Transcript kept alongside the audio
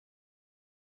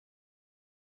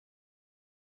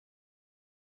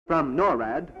From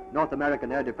NORAD, North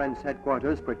American Air Defense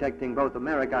Headquarters protecting both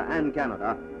America and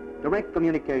Canada, direct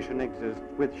communication exists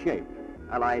with SHAPE,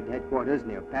 Allied headquarters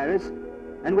near Paris,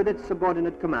 and with its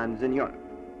subordinate commands in Europe.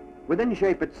 Within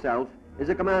SHAPE itself is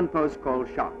a command post called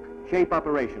SHOC, SHAPE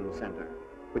Operations Center,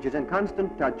 which is in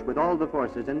constant touch with all the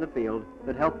forces in the field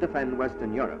that help defend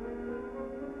Western Europe.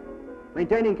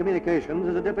 Maintaining communications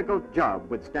is a difficult job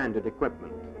with standard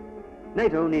equipment.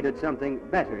 NATO needed something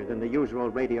better than the usual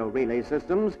radio relay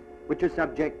systems, which are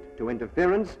subject to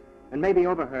interference and may be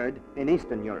overheard in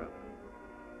Eastern Europe.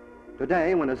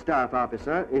 Today, when a staff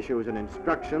officer issues an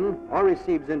instruction or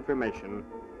receives information,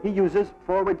 he uses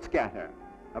forward scatter,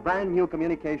 a brand new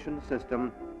communication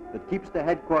system that keeps the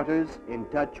headquarters in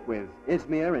touch with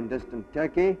Izmir in distant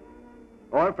Turkey,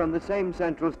 or from the same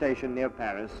central station near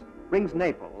Paris, brings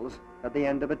Naples at the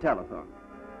end of a telephone,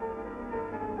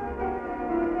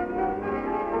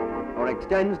 or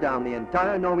extends down the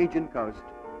entire Norwegian coast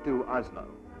to Oslo.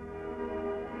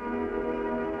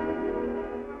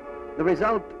 The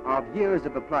result of years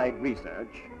of applied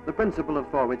research, the principle of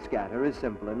forward scatter is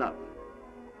simple enough.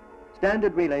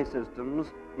 Standard relay systems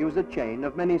use a chain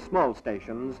of many small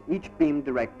stations, each beamed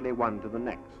directly one to the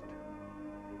next.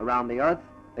 Around the Earth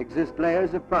exist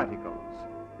layers of particles,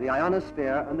 the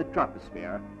ionosphere and the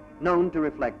troposphere, known to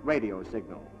reflect radio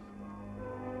signals.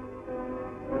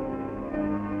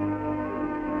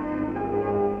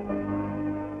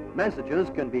 Messages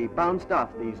can be bounced off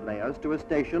these layers to a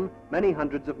station many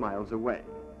hundreds of miles away.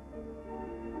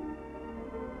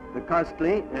 The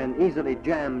costly and easily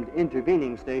jammed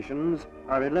intervening stations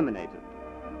are eliminated.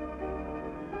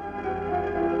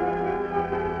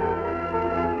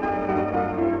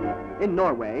 In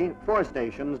Norway, 4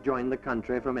 stations join the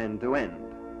country from end to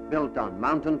end, built on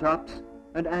mountaintops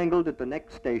and angled at the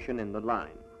next station in the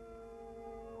line.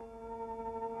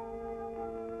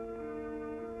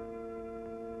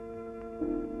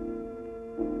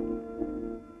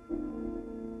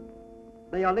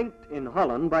 They are linked in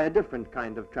Holland by a different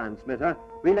kind of transmitter,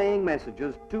 relaying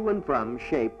messages to and from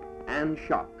SHAPE and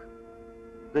SHOC.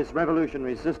 This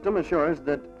revolutionary system assures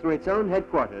that through its own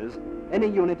headquarters, any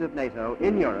unit of NATO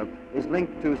in Europe is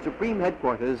linked to supreme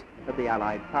headquarters of the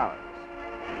Allied powers.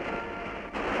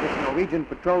 This Norwegian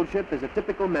patrol ship is a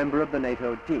typical member of the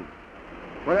NATO team.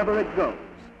 Wherever it goes,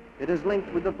 it is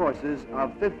linked with the forces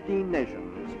of 15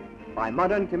 nations by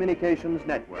modern communications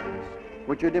networks,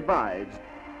 which are devised,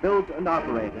 built and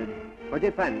operated for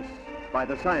defense by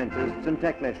the scientists and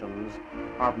technicians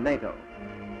of NATO.